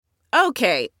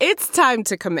Okay, it's time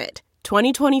to commit.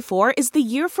 2024 is the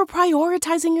year for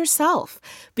prioritizing yourself.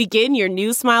 Begin your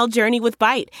new smile journey with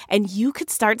Byte, and you could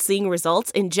start seeing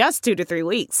results in just 2 to 3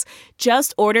 weeks.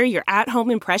 Just order your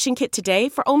at-home impression kit today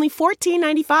for only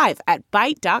 $14.95 at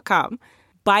Byte.com.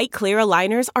 Byte Clear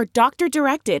aligners are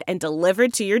doctor-directed and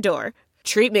delivered to your door.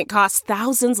 Treatment costs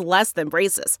thousands less than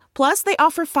braces. Plus, they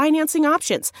offer financing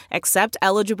options, accept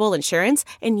eligible insurance,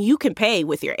 and you can pay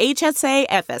with your HSA,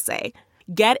 FSA.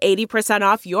 Get 80%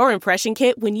 off your impression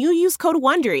kit when you use code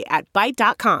WONDERY at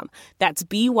Byte.com. That's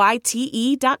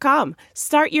BYTE.com.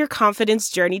 Start your confidence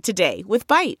journey today with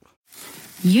Byte.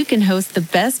 You can host the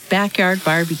best backyard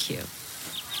barbecue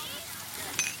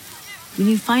when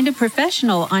you find a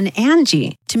professional on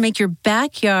Angie to make your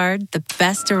backyard the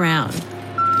best around.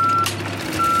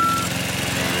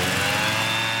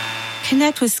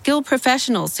 Connect with skilled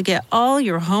professionals to get all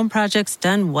your home projects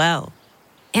done well.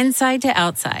 Inside to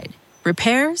outside.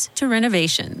 Repairs to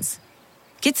renovations.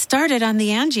 Get started on the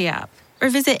Angie app or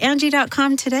visit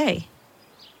Angie.com today.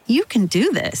 You can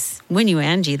do this when you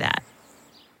Angie that.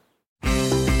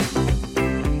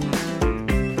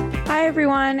 Hi,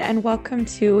 everyone, and welcome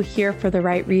to Here for the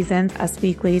Right Reasons, Us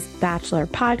Weekly's Bachelor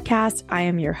podcast. I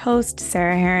am your host,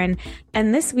 Sarah Heron,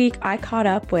 and this week I caught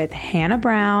up with Hannah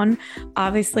Brown.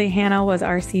 Obviously, Hannah was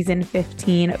our season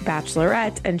 15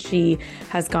 Bachelorette, and she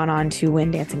has gone on to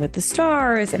win Dancing with the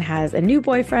Stars and has a new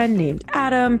boyfriend named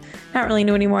Adam. Not really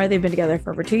new anymore. They've been together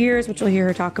for over 2 years, which you'll hear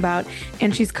her talk about.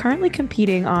 And she's currently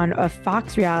competing on a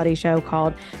Fox reality show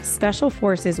called Special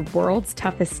Forces World's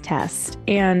Toughest Test.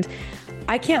 And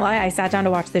I can't lie, I sat down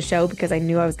to watch the show because I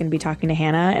knew I was going to be talking to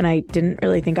Hannah and I didn't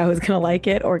really think I was going to like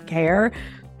it or care.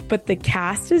 But the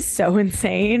cast is so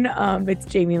insane. It's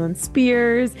Jamie Lynn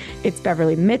Spears, it's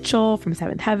Beverly Mitchell from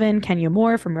Seventh Heaven, Kenya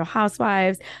Moore from Real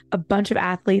Housewives, a bunch of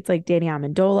athletes like Danny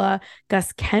Amendola,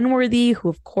 Gus Kenworthy, who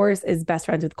of course is best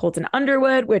friends with Colton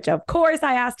Underwood, which of course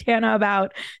I asked Hannah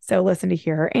about. So listen to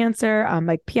hear her answer.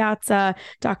 Mike Piazza,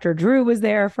 Dr. Drew was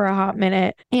there for a hot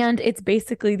minute. And it's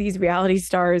basically these reality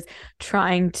stars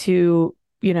trying to,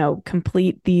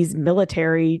 complete these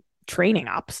military training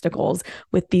obstacles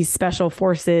with these special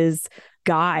forces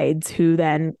guides who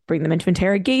then bring them into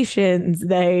interrogations.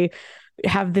 They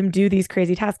have them do these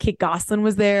crazy tasks. Kate Gosselin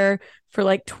was there for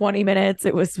like 20 minutes.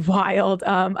 It was wild.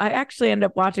 I actually ended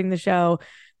up watching the show,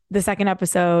 the second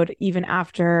episode, even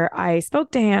after I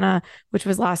spoke to Hannah, which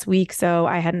was last week. So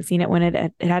I hadn't seen it when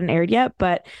it hadn't aired yet,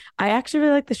 but I actually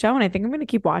really like the show and I think I'm going to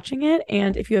keep watching it.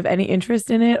 And if you have any interest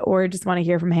in it or just want to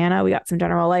hear from Hannah, we got some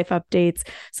general life updates,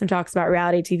 some talks about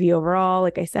reality TV overall.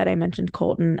 Like I said, I mentioned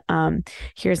Colton.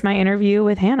 Here's my interview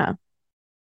with Hannah.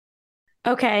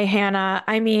 Okay, Hannah,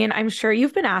 I'm sure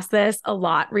you've been asked this a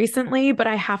lot recently, but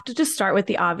I have to just start with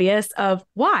the obvious of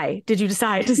why did you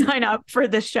decide to sign up for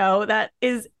this show that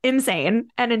is insane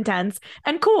and intense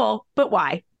and cool, but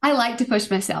why? I like to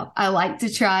push myself. I like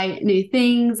to try new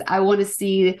things. I want to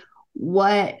see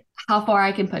how far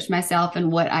I can push myself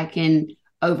and what I can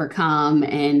overcome.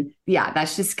 And yeah,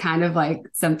 that's just kind of like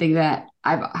something that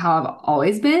how I've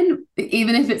always been,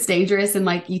 even if it's dangerous and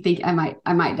like you think I might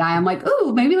die. I'm like,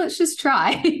 oh, maybe let's just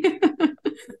try.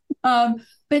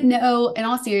 But no, in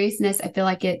all seriousness, I feel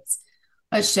like it's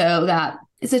a show that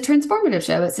it's a transformative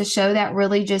show. It's a show that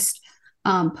really just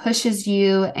pushes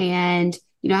you. And,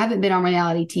 I haven't been on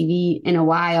reality TV in a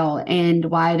while. And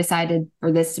why I decided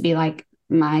for this to be like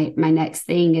my next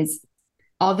thing is,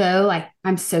 although like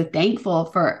I'm so thankful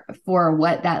for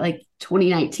what that like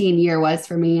 2019 year was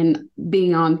for me and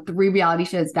being on 3 reality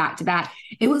shows back to back,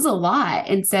 it was a lot.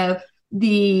 And so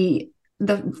the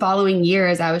following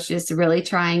years, I was just really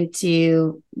trying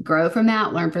to grow from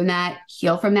that, learn from that,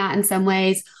 heal from that in some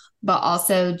ways, but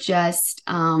also just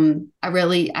I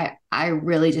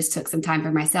really just took some time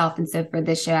for myself. And so for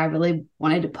this show, I really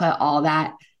wanted to put all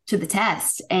that to the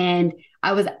test. And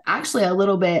I was actually a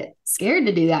little bit scared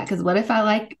to do that because what if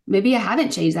maybe I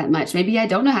haven't changed that much. Maybe I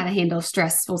don't know how to handle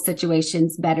stressful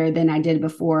situations better than I did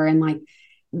before. And like,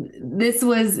 this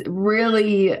was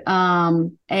really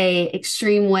a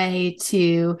extreme way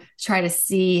to try to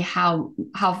see how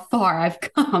far I've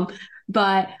come,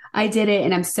 but I did it.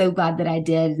 And I'm so glad that I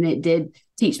did. And it did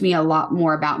teach me a lot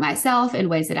more about myself in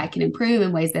ways that I can improve,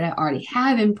 in ways that I already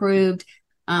have improved.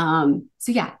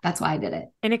 So yeah, that's why I did it.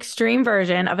 An extreme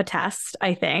version of a test,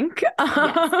 I think.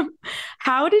 Yes.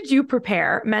 How did you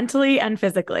prepare mentally and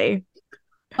physically?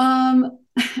 I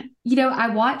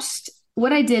watched,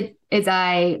 what I did is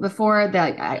I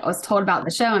was told about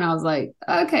the show and I was like,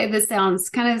 okay, this sounds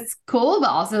kind of cool,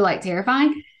 but also like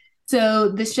terrifying. So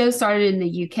the show started in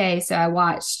the UK. So I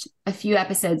watched a few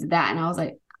episodes of that and I was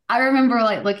like, I remember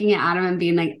like looking at Adam and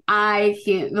being like, I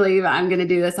can't believe I'm going to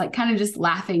do this. Like kind of just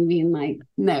laughing, being like,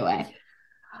 no way.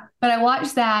 But I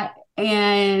watched that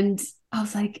and I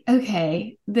was like,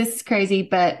 okay, this is crazy,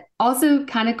 but also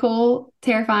kind of cool,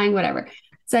 terrifying, whatever.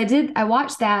 So I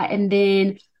watched that and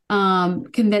then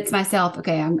convinced myself,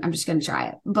 okay, I'm just going to try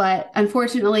it. But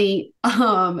unfortunately,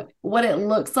 what it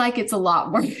looks like, it's a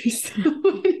lot worse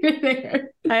when you're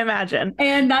there. I imagine.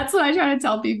 And that's what I try to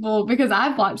tell people, because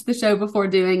I've watched the show before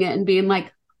doing it and being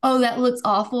like, oh, that looks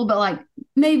awful, but like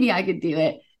maybe I could do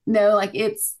it. No, like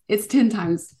it's 10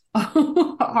 times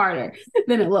harder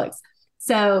than it looks.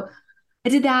 So I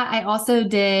did that. I also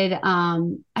did,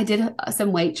 I did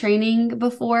some weight training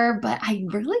before, but I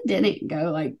really didn't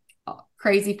go like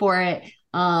crazy for it.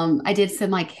 I did some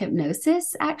like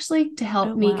hypnosis actually to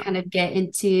help me kind of get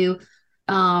into,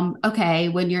 okay,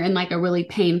 when you're in like a really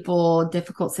painful,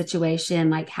 difficult situation,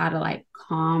 like how to like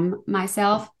calm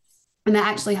myself. And that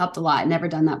actually helped a lot. I'd never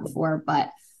done that before, but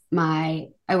I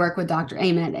work with Dr.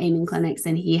 Amen at the Amen Clinics,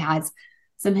 and he has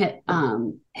some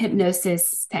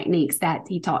hypnosis techniques that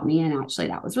he taught me. And actually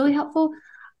that was really helpful.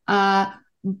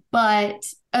 But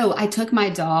I took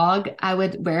my dog. I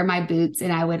would wear my boots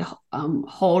and I would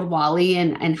hold Wally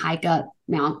and hike up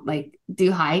like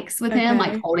do hikes with him,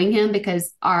 like holding him,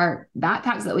 because our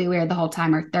backpacks that we wear the whole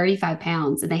time are 35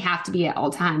 pounds and they have to be at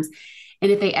all times.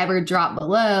 And if they ever drop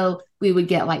below, we would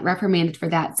get like reprimanded for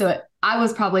that. So I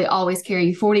was probably always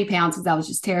carrying 40 pounds because I was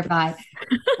just terrified.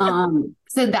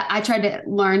 So that I tried to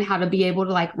learn how to be able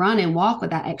to like run and walk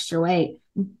with that extra weight.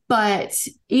 But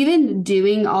even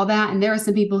doing all that, and there were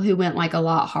some people who went like a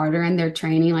lot harder in their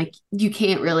training, like you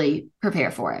can't really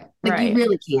prepare for it. Like you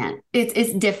really can't.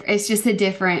 It's different. It's just a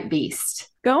different beast.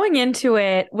 Going into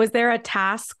it, was there a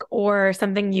task or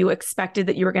something you expected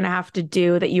that you were going to have to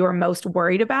do that you were most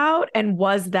worried about? And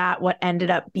was that what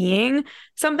ended up being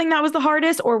something that was the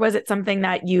hardest? Or was it something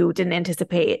that you didn't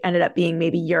anticipate ended up being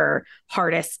maybe your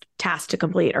hardest task to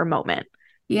complete or moment?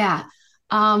 Yeah.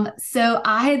 So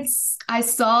I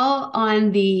saw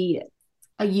on a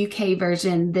UK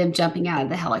version them jumping out of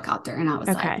the helicopter, and I was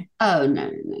like, oh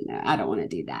no, I don't want to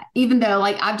do that. Even though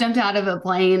like I've jumped out of a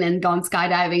plane and gone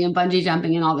skydiving and bungee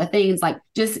jumping and all the things, like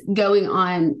just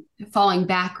falling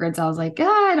backwards, I was like,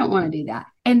 I don't want to do that.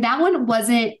 And that one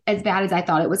wasn't as bad as I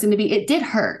thought it was going to be. It did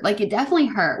hurt. Like it definitely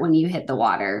hurt when you hit the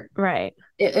water. Right.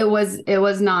 It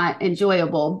was not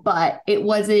enjoyable, but it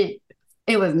was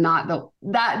not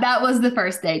that was the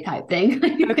first day type thing.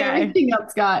 Everything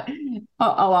else got a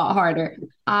lot harder.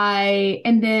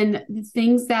 And then the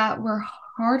things that were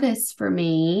hardest for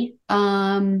me,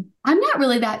 I'm not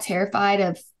really that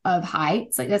terrified of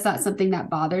heights. Like that's not something that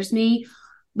bothers me.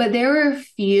 But there were a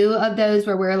few of those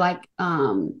where we're like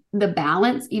the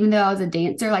balance, even though I was a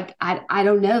dancer, like I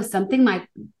don't know, something like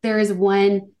there is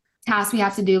one task we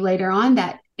have to do later on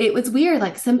that it was weird.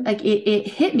 Like it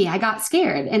hit me. I got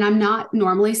scared, and I'm not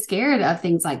normally scared of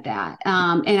things like that.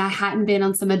 And I hadn't been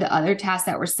on some of the other tasks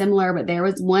that were similar, but there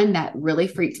was one that really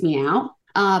freaked me out.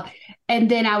 And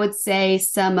then I would say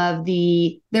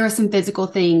there were some physical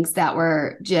things that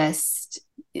were just,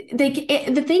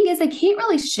 the thing is they can't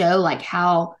really show like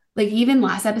how, like even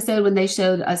last episode when they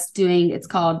showed us doing, it's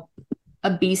called a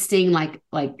beasting,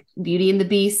 like Beauty and the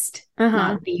Beast,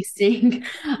 not beasting.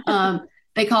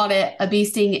 They called it a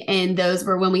beasting. And those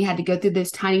were when we had to go through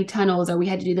those tiny tunnels, or we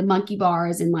had to do the monkey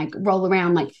bars and like roll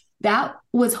around. Like that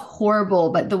was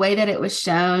horrible. But the way that it was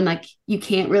shown, like you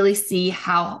can't really see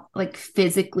how like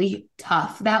physically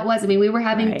tough that was. I mean, we were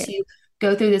having to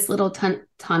go through this little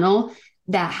tunnel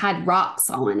that had rocks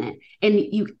all in it.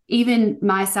 And even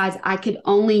my size, I could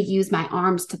only use my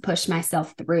arms to push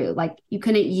myself through. Like you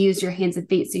couldn't use your hands and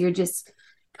feet. So you're just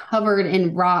covered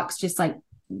in rocks, just like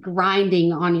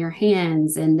grinding on your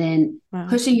hands and then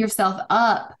pushing yourself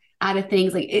up out of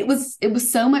things. Like it was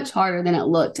so much harder than it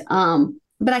looked.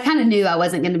 But I kind of knew I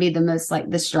wasn't going to be the most like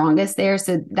the strongest there.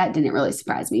 So that didn't really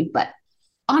surprise me, but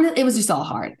honestly, it was just all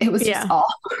hard. It was just all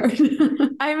hard.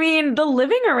 I mean, the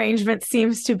living arrangement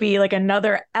seems to be like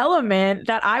another element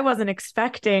that I wasn't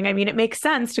expecting. I mean, it makes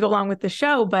sense to go along with the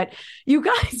show, but you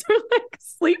guys are like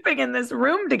sleeping in this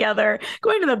room together,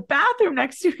 going to the bathroom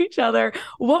next to each other.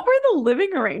 What were the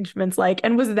living arrangements like?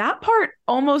 And was that part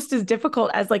almost as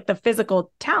difficult as like the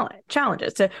physical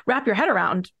challenges to wrap your head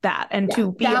around that and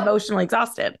to be emotionally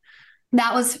exhausted?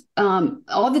 That was,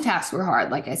 all the tasks were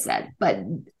hard, like I said, but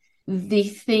the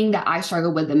thing that I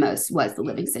struggled with the most was the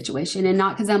living situation, and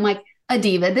not because I'm like a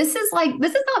diva. This is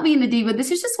not being a diva.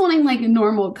 This is just wanting like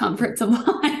normal comforts of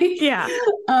life. Yeah.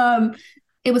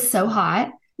 It was so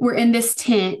hot. We're in this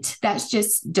tent that's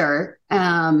just dirt.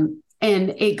 And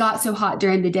it got so hot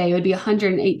during the day, it would be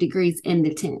 108 degrees in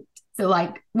the tent. So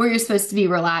like where you're supposed to be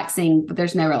relaxing, but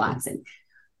there's no relaxing.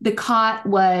 The cot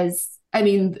was, I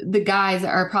mean, the guys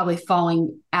are probably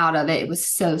falling out of it. It was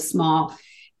so small.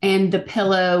 And the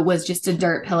pillow was just a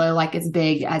dirt pillow, like as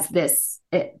big as this.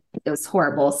 It was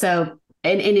horrible. So,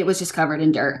 and it was just covered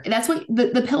in dirt. That's what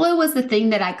the pillow was, the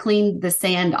thing that I cleaned the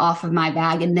sand off of my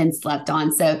bag and then slept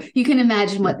on. So you can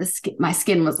imagine what my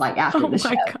skin was like after the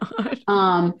show.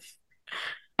 God.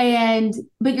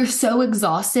 But you're so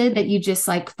exhausted that you just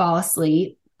like fall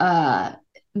asleep.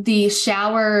 The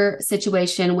shower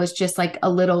situation was just like a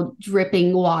little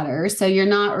dripping water. So you're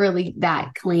not really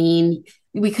that clean.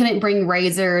 We couldn't bring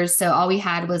razors. So all we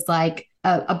had was like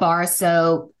a bar of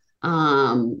soap,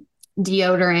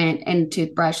 deodorant, and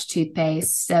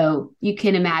toothpaste. So you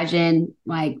can imagine,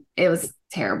 like, it was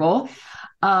terrible.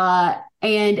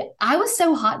 And I was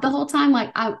so hot the whole time.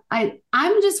 Like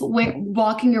I'm just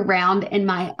walking around in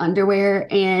my underwear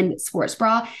and sports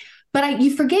bra, but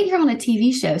you forget you're on a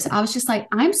TV show. So I was just like,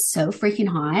 I'm so freaking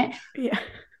hot. Yeah.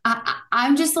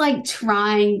 I'm just like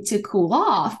trying to cool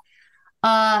off.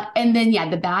 And then,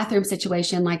 the bathroom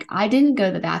situation, like I didn't go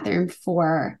to the bathroom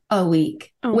for a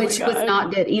week, which was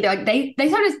not good either. Like they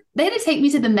had to take me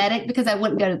to the medic because I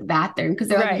wouldn't go to the bathroom because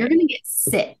they're like, you're going to get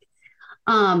sick.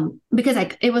 Because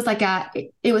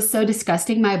it was so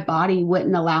disgusting. My body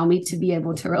wouldn't allow me to be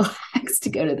able to relax to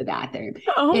go to the bathroom.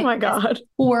 Oh my God.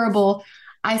 Horrible.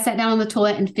 I sat down on the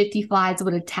toilet and 50 flies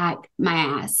would attack my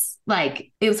ass.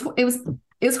 Like it was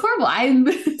horrible.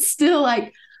 I'm still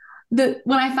like, when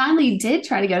I finally did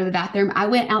try to go to the bathroom, I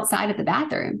went outside of the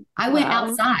bathroom. I went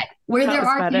outside where there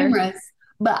are cameras,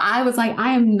 but I was like,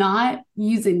 I am not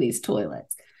using these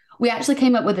toilets. We actually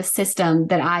came up with a system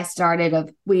that I started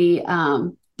of we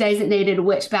designated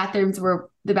which bathrooms were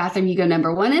the bathroom you go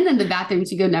number 1 in and the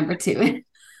bathrooms you go number 2 in.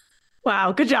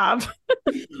 Wow. Good job.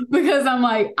 Because I'm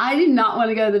like, I did not want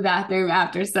to go to the bathroom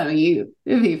after some of you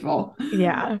people.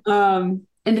 Yeah. And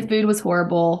the food was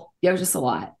horrible. It was just a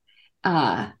lot.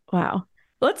 Wow.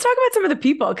 Let's talk about some of the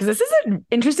people, because this is an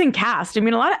interesting cast. I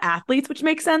mean, a lot of athletes, which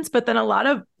makes sense, but then a lot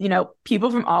of,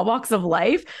 people from all walks of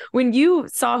life. When you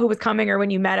saw who was coming or when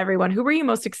you met everyone, who were you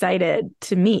most excited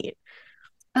to meet?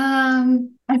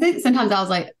 I think sometimes I was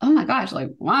like, oh my gosh, like,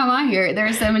 why am I here? There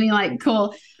are so many like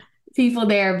cool people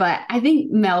there, but I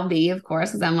think Mel B, of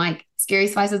course, because I'm like, Scary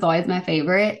Spice is always my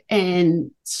favorite.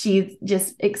 And she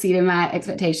just exceeded my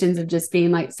expectations of just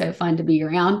being like so fun to be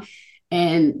around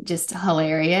and just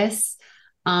hilarious.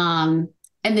 And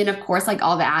then of course, like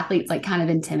all the athletes like kind of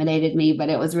intimidated me, but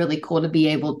it was really cool to be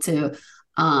able to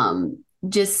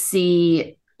just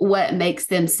see what makes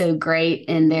them so great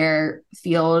in their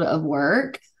field of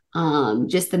work.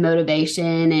 Just the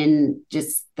motivation and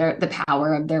just the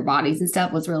power of their bodies and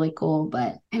stuff was really cool.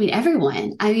 But I mean,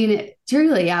 everyone,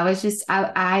 truly,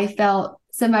 I felt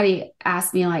somebody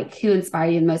asked me like, who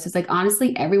inspired you the most? It's like,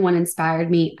 honestly, everyone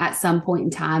inspired me at some point in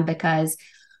time because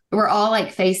we're all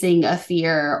like facing a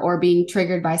fear or being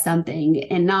triggered by something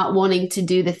and not wanting to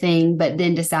do the thing, but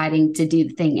then deciding to do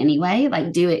the thing anyway,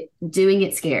 like doing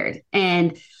it scared.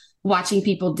 And watching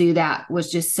people do that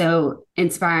was just so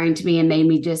inspiring to me and made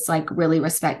me just like really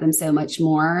respect them so much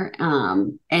more.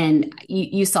 And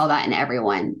you saw that in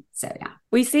everyone. So yeah.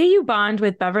 We see you bond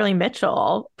with Beverly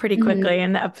Mitchell pretty quickly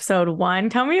in the episode 1.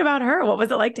 Tell me about her. What was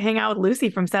it like to hang out with Lucy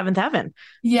from Seventh Heaven?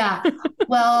 Yeah.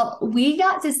 Well, we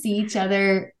got to see each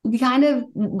other.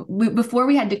 Before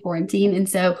we had to quarantine. And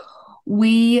so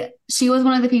she was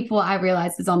one of the people I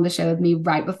realized was on the show with me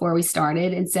right before we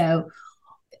started. And so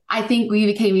I think we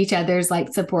became each other's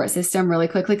like support system really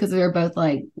quickly because we were both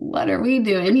like, what are we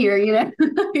doing here?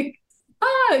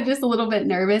 Just a little bit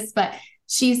nervous, but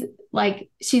she's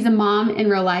a mom in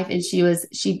real life. And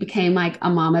she became like a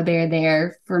mama bear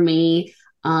there for me.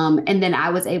 And then I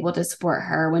was able to support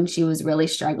her when she was really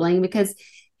struggling because,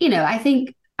 I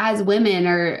think as women,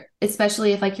 or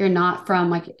especially if like you're not from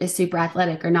like a super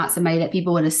athletic or not somebody that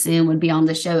people would assume would be on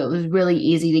the show, it was really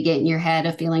easy to get in your head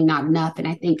of feeling not enough. And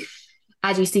I think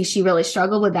as you see, she really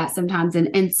struggled with that sometimes.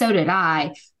 And so did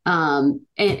I. And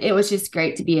it was just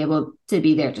great to be able to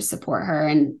be there to support her.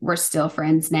 And we're still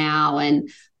friends now. And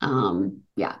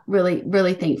really,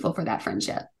 really thankful for that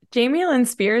friendship. Jamie Lynn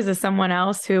Spears is someone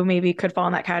else who maybe could fall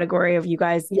in that category of you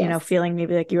guys, feeling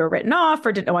maybe like you were written off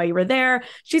or didn't know why you were there.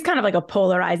 She's kind of like a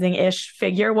polarizing-ish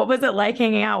figure. What was it like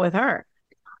hanging out with her?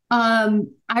 I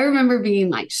remember being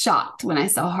like shocked when I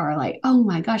saw her, like, oh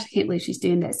my gosh, I can't believe she's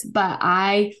doing this. But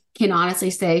I can honestly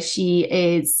say she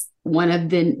is one of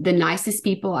the nicest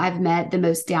people I've met, the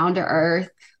most down to earth.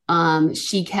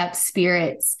 She kept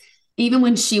spirits, even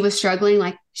when she was struggling,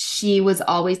 like she was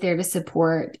always there to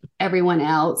support everyone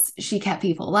else. She kept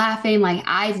people laughing. Like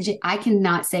I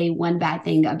cannot say one bad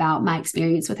thing about my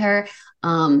experience with her.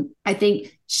 I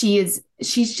think she's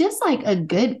just like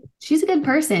she's a good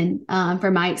person,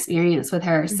 from my experience with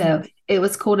her. Mm-hmm. So it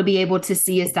was cool to be able to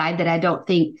see a side that I don't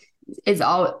think is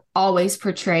always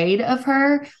portrayed of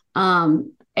her.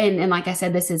 And like I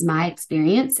said, this is my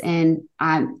experience, and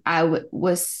I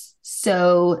was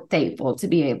so thankful to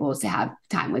be able to have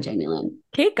time with Jamie Lynn.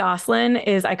 Kate Gosselin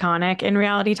is iconic in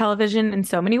reality television in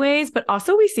so many ways, but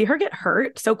also we see her get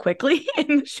hurt so quickly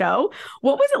in the show.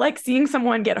 What was it like seeing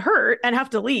someone get hurt and have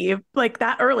to leave like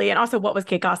that early? And also, what was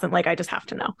Kate Gosselin like? I just have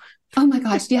to know. Oh my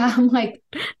gosh. Yeah. I'm like,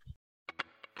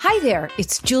 hi there,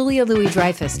 it's Julia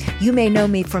Louis-Dreyfus. You may know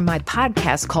me from my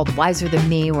podcast called Wiser Than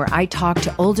Me, where I talk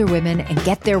to older women and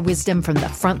get their wisdom from the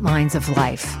front lines of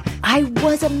life. I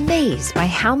was amazed by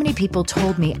how many people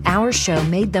told me our show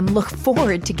made them look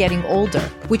forward to getting older,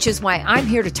 which is why I'm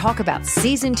here to talk about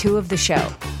season 2 of the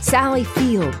show. Sally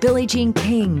Field, Billie Jean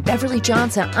King, Beverly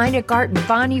Johnson, Ina Garten,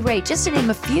 Bonnie Raitt, just to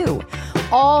name a few.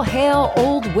 All hail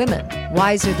old women.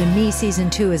 Wiser Than Me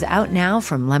season 2 is out now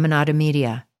from Lemonada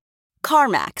Media.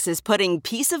 CarMax is putting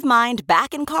peace of mind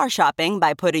back in car shopping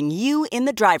by putting you in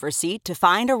the driver's seat to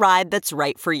find a ride that's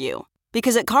right for you.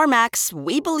 Because at CarMax,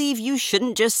 we believe you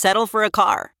shouldn't just settle for a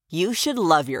car. You should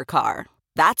love your car.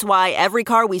 That's why every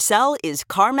car we sell is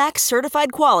CarMax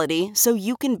certified quality, so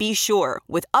you can be sure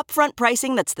with upfront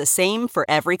pricing that's the same for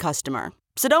every customer.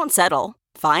 So don't settle.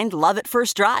 Find love at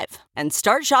first drive and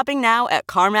start shopping now at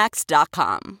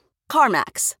CarMax.com.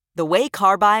 CarMax, the way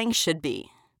car buying should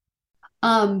be.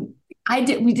 I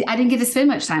didn't get to spend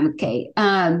much time with Kate,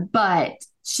 but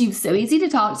she was so easy to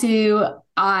talk to.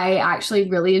 I actually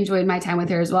really enjoyed my time with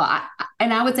her as well.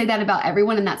 And I would say that about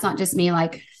everyone. And that's not just me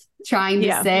like trying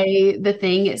to say the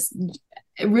thing. It's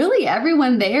really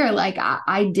everyone there. Like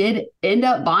I did end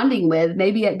up bonding with,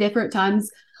 maybe at different times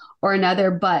or another,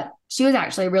 but she was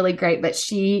actually really great. But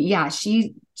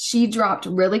she dropped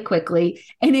really quickly,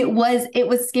 and it was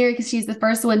scary because she's the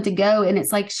first one to go, and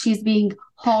it's like she's being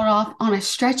hauled off on a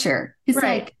stretcher. It's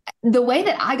like the way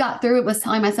that I got through it was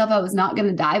telling myself I was not going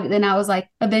to die, but then I was like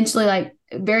eventually like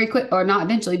very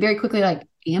quickly, like,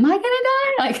 am I going to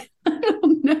die? Like, I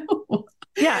don't know.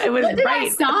 Yeah, it was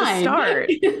right at the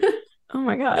start. Oh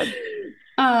my God.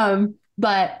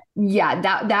 But yeah,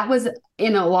 that was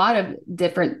in a lot of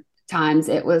different times.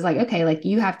 It was like, okay, like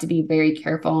you have to be very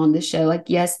careful on the show. Like,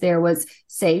 yes, there was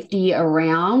safety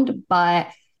around, but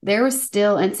there were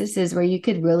still instances where you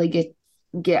could really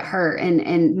get hurt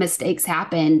and mistakes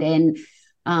happened. And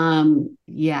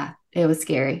it was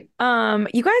scary.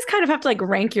 You guys kind of have to like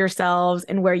rank yourselves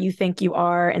and where you think you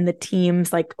are in the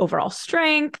team's like overall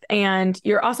strength. And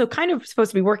you're also kind of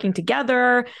supposed to be working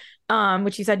together,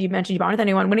 which you said you mentioned you bond with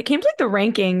anyone. When it came to like the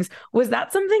rankings, was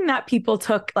that something that people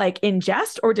took like in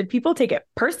jest, or did people take it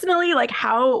personally? Like,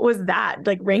 how was that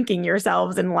like ranking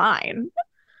yourselves in line?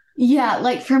 Yeah,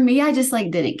 like for me, I just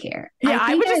like didn't care. Yeah,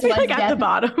 I would just be like at the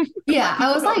bottom. Yeah,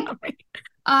 I was like,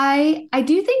 I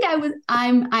do think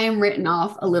I am written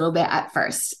off a little bit at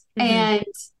first. Mm-hmm.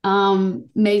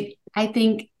 And I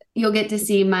think you'll get to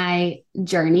see my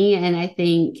journey, and I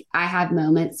think I have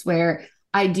moments where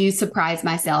I do surprise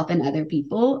myself and other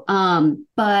people.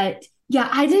 But yeah,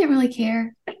 I didn't really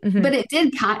care, but it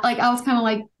did I was kind of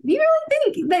like, do you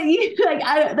really think that you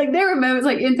like, there were moments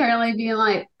like internally being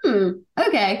like,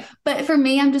 okay. But for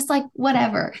me, I'm just like,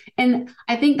 whatever. And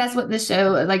I think that's what the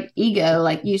show, like ego,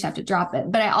 like you just have to drop it.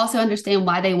 But I also understand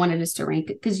why they wanted us to rank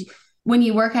it. Because when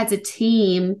you work as a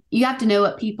team, you have to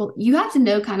know you have to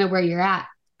know kind of where you're at.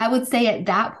 I would say at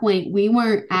that point, we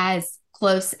weren't as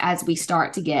close as we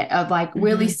start to get of like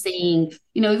really seeing,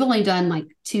 we've only done like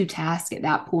 2 tasks at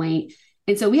that point.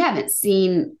 And so we haven't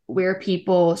seen where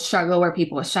people struggle, where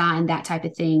people shine, that type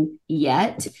of thing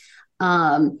yet.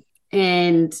 And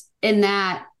in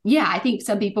that, I think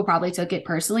some people probably took it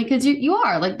personally because you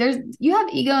are like, you have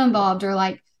ego involved or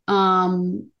like,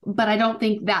 but I don't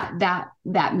think that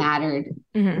mattered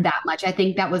that much. I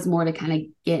think that was more to kind of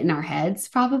get in our heads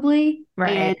probably.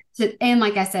 Right. And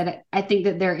like I said, I think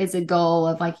that there is a goal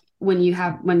of like, when you're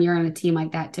on a team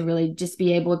like that, to really just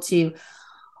be able to,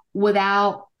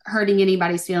 without hurting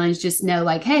anybody's feelings, just know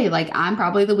like, hey, like I'm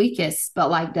probably the weakest, but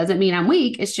like, doesn't mean I'm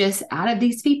weak. It's just out of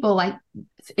these people, like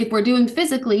if we're doing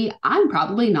physically, I'm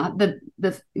probably not the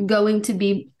going to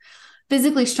be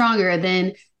physically stronger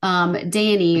than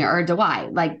Danny or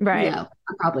Dwight. Like, I'm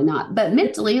probably not, but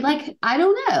mentally, like, I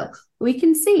don't know. We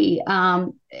can see.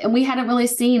 And we hadn't really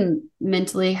seen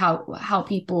mentally how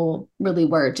people really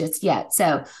were just yet.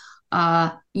 So,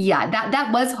 that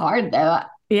was hard though.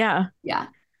 Yeah. Yeah.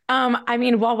 I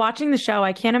mean, while watching the show,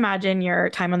 I can't imagine your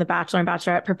time on The Bachelor and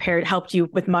Bachelorette helped you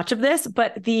with much of this,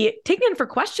 but the taking in for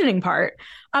questioning part,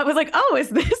 I was like, oh, is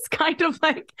this kind of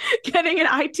like getting an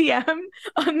ITM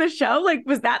on the show? Like,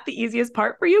 was that the easiest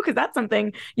part for you? Because that's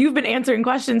something you've been answering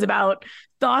questions about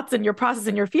thoughts and your process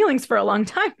and your feelings for a long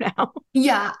time now.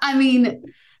 Yeah. I mean,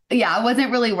 yeah, I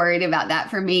wasn't really worried about that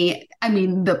for me. I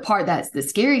mean, the part that's the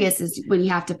scariest is when you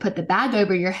have to put the bag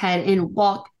over your head and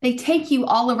walk. They take you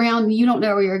all around and you don't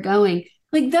know where you're going.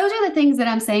 Like, those are the things that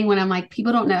I'm saying when I'm like,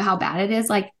 people don't know how bad it is.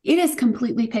 Like, it is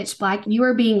completely pitch black. You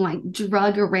are being like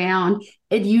drugged around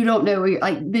and you don't know where you're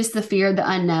like, this, the fear, the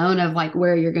unknown of like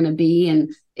where you're going to be.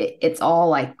 And it's all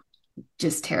like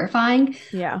just terrifying.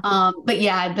 Yeah. But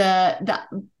yeah,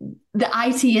 the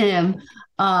ITM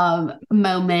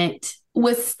moment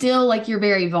was still like, you're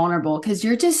very vulnerable because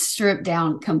you're just stripped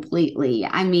down completely.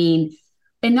 I mean,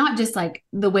 and not just like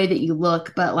the way that you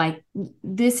look, but like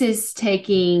this is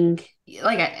taking,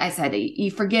 like I said,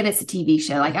 you forget it's a TV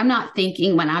show. Like, I'm not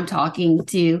thinking when I'm talking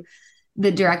to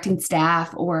the directing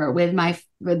staff or with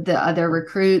the other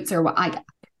recruits or what,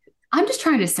 I'm just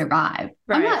trying to survive.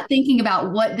 Right. I'm not thinking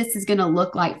about what this is going to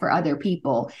look like for other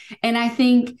people. And I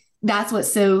think that's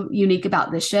what's so unique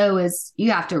about the show is you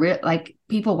have to like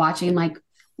people watching, like,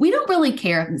 we don't really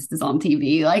care if this is on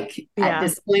TV. Like at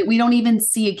this point, we don't even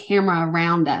see a camera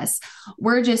around us.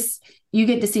 You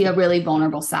get to see a really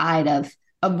vulnerable side of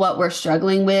what we're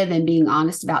struggling with and being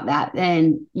honest about that.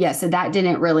 And yeah, so that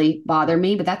didn't really bother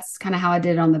me, but that's kind of how I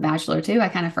did it on The Bachelor too. I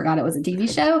kind of forgot it was a TV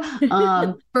show,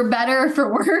 for better or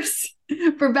for worse.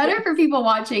 For better for people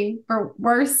watching, for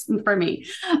worse for me.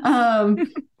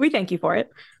 We thank you for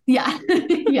it. Yeah.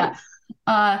 Yeah.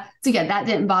 So yeah, that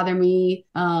didn't bother me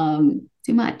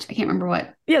too much. I can't remember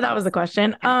what. Yeah, that was the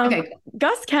question. Okay.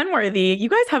 Gus Kenworthy, you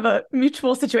guys have a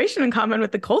mutual situation in common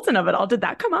with the Colton of it all. Did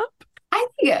that come up? I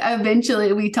think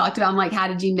eventually we talked about, like, how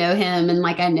did you know him? And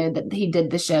like, I know that he did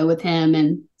the show with him.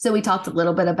 And so we talked a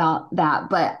little bit about that,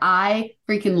 but I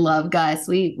freaking love Gus.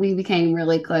 We became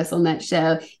really close on that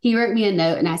show. He wrote me a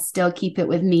note and I still keep it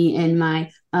with me in my,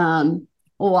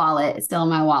 wallet. It's still in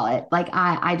my wallet. Like,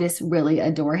 I just really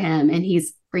adore him and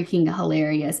he's freaking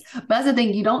hilarious. But that's the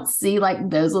thing, you don't see like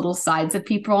those little sides of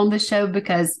people on the show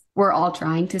because we're all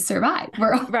trying to survive.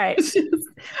 We're all right.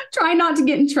 trying not to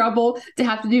get in trouble, to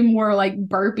have to do more like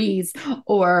burpees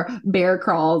or bear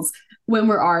crawls when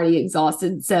we're already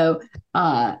exhausted. So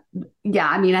yeah,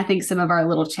 I mean, I think some of our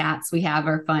little chats we have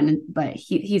are fun, but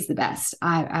he's the best.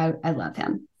 I love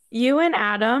him. You and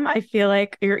Adam, I feel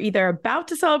like you're either about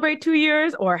to celebrate 2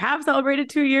 years or have celebrated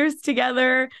 2 years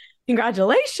together.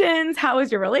 Congratulations. How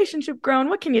has your relationship grown?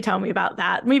 What can you tell me about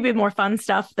that? Maybe more fun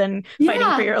stuff than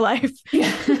fighting for your life.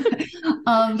 Yeah.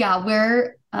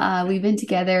 We've been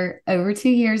together over 2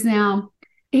 years now.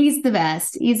 He's the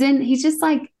best. He's just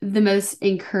like the most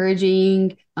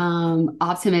encouraging,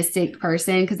 optimistic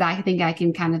person. Cause I think I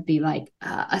can kind of be like,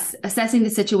 assessing the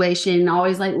situation,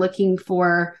 always like looking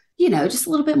for, just a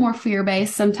little bit more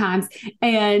fear-based sometimes.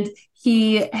 And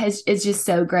he is just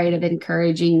so great at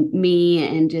encouraging me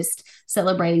and just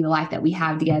celebrating the life that we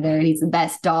have together. And he's the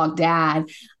best dog dad.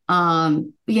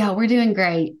 Yeah, we're doing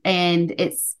great. And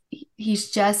I've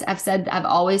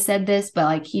always said this, but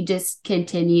like, he just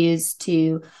continues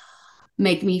to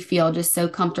make me feel just so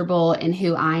comfortable in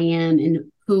who I am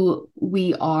and who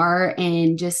we are,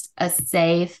 and just a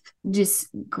safe, just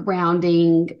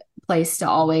grounding place to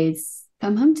always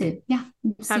come home to. Yeah.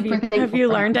 Have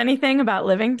you learned anything about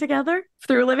living together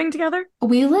through living together?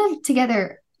 We live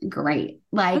together great.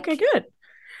 Like, okay, good.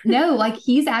 No, like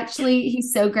he's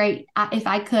so great. If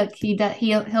I cook,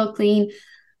 he'll clean.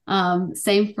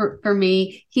 Same for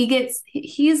me.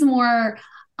 He's more,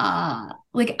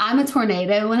 like, I'm a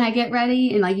tornado when I get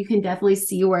ready, and like, you can definitely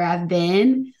see where I've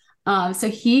been. So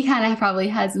he kind of probably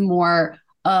has more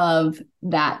of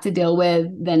that to deal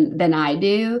with than I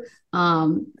do.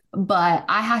 But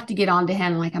I have to get on to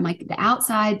him. Like, I'm like, the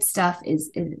outside stuff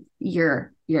is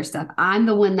your stuff. I'm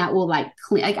the one that will like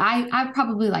clean. Like, I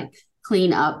probably like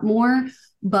clean up more,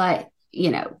 but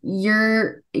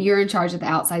you're in charge of the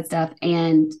outside stuff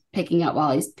and picking up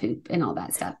Wally's poop and all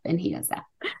that stuff. And he does that.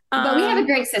 But we have a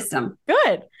great system.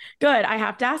 Good. I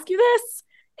have to ask you this.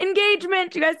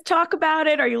 Engagement. You guys talk about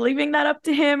it. Are you leaving that up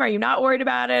to him? Are you not worried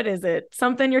about it? Is it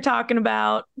something you're talking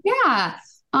about? Yeah.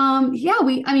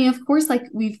 Of course, like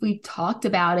we've talked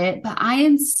about it, but I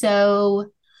am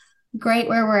so great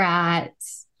where we're at.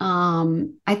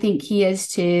 I think he is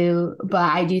too, but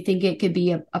I do think it could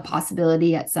be a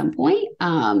possibility at some point.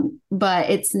 But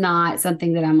it's not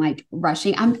something that I'm like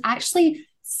rushing. I'm actually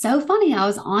so funny. I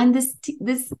was on this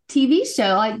TV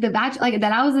show, like The Bachelor, like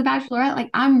that I was a Bachelorette. Like,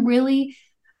 I'm really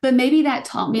But maybe that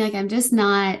taught me like I'm just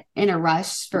not in a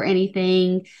rush for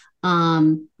anything. But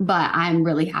I'm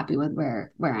really happy with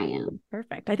where I am.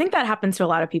 Perfect. I think that happens to a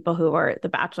lot of people who are the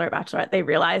Bachelor, Bachelorette. They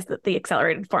realize that the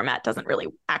accelerated format doesn't really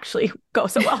actually go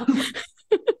so well.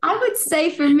 I would say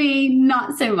for me,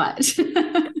 not so much.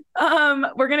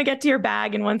 We're going to get to your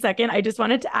bag in 1 second. I just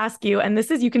wanted to ask you, and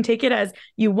this is, you can take it as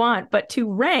you want, but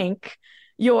to rank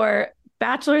your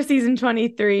Bachelor season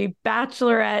 23,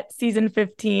 Bachelorette season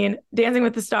 15, Dancing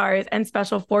with the Stars, and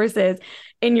Special Forces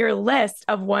in your list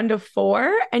of 1 to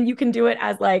 4. And you can do it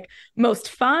as like most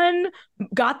fun,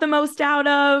 got the most out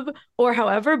of, or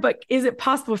however, but is it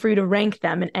possible for you to rank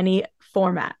them in any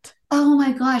format? Oh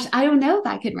my gosh. I don't know if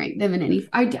I could rank them in any,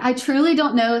 I truly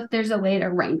don't know if there's a way to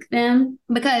rank them,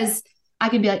 because I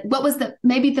could be like, what was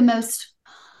maybe the most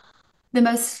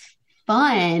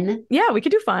fun? Yeah, we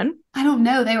could do fun. I don't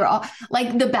know. They were all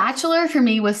like, The Bachelor for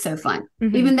me was so fun.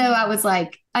 Mm-hmm. Even though I was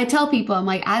like, I tell people, I'm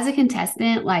like, as a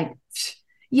contestant, like,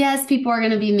 yes, people are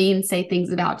going to be mean, say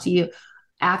things about you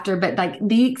after, but like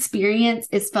the experience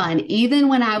is fun. Even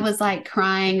when I was like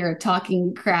crying or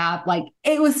talking crap, like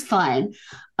it was fun.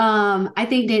 I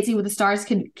think Dancing with the Stars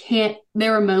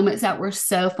there were moments that were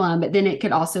so fun, but then it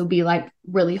could also be like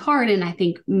really hard. And I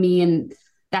think me and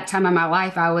that time of my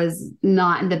life, I was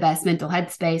not in the best mental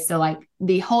headspace. So like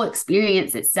the whole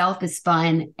experience itself is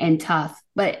fun and tough,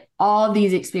 but all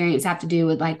these experiences have to do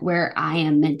with like where I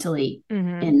am mentally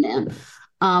in them.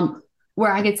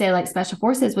 Where I could say like Special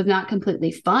Forces was not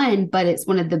completely fun, but it's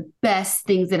one of the best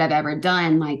things that I've ever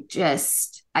done. Like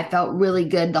I felt really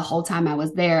good the whole time I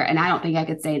was there. And I don't think I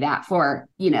could say that for,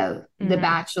 The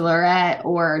Bachelorette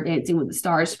or Dancing with the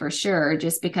Stars for sure,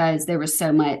 just because there was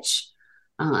so much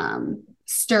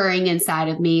stirring inside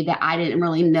of me that I didn't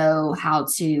really know how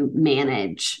to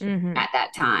manage at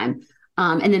that time.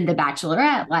 And then The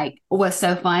Bachelorette was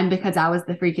so fun because I was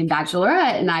the freaking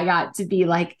Bachelorette and I got to be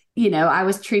like, I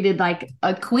was treated like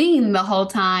a queen the whole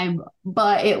time,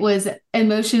 but it was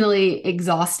emotionally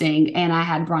exhausting and I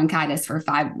had bronchitis for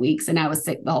 5 weeks and I was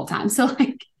sick the whole time. So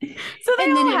they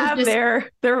all have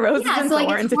their roses and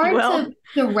thorns, it's hard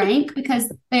to rank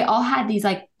because they all had these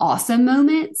like awesome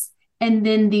moments and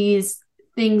then these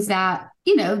things that,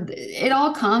 it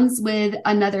all comes with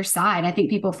another side. I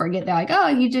think people forget they're like, oh,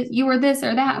 you were this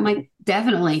or that. I'm like,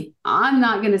 definitely. I'm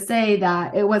not going to say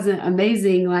that it wasn't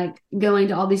amazing, like going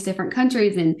to all these different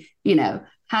countries and,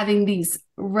 having these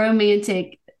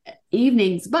romantic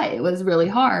evenings, but it was really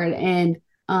hard. And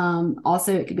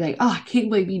also it could be like, oh, I can't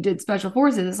believe you did Special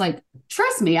Forces. It's like,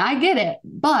 trust me, I get it.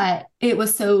 But it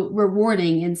was so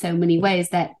rewarding in so many ways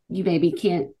that you maybe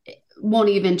won't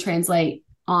even translate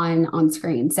on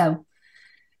screen. So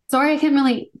sorry, I can't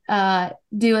really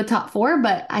do a top 4,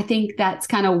 but I think that's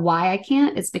kind of why I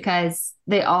can't. It's because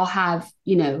they all have,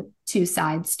 two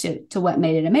sides to what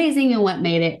made it amazing and what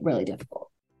made it really difficult.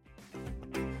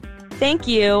 Thank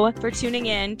you for tuning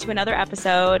in to another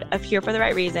episode of Here for the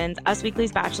Right Reasons, Us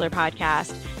Weekly's Bachelor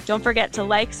podcast. Don't forget to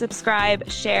like, subscribe,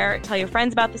 share, tell your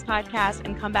friends about this podcast,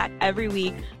 and come back every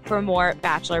week for more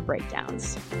Bachelor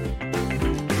breakdowns.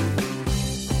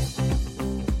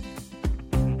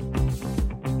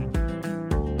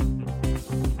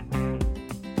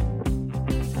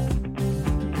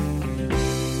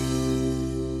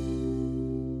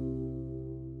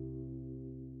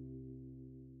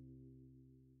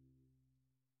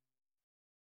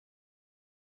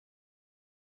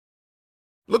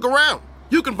 Look around.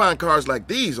 You can find cars like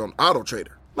these on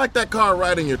AutoTrader, like that car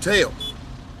riding your tail.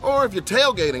 Or if you're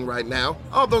tailgating right now,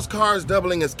 all those cars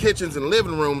doubling as kitchens and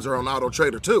living rooms are on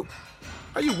AutoTrader too.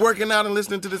 Are you working out and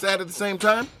listening to this ad at the same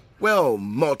time? Well,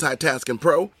 multitasking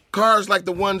pro, cars like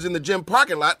the ones in the gym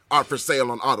parking lot are for sale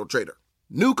on AutoTrader.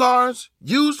 New cars,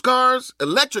 used cars,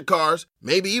 electric cars,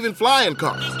 maybe even flying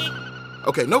cars.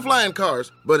 Okay, no flying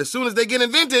cars, but as soon as they get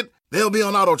invented, they'll be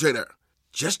on AutoTrader.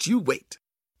 Just you wait.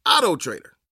 AutoTrader.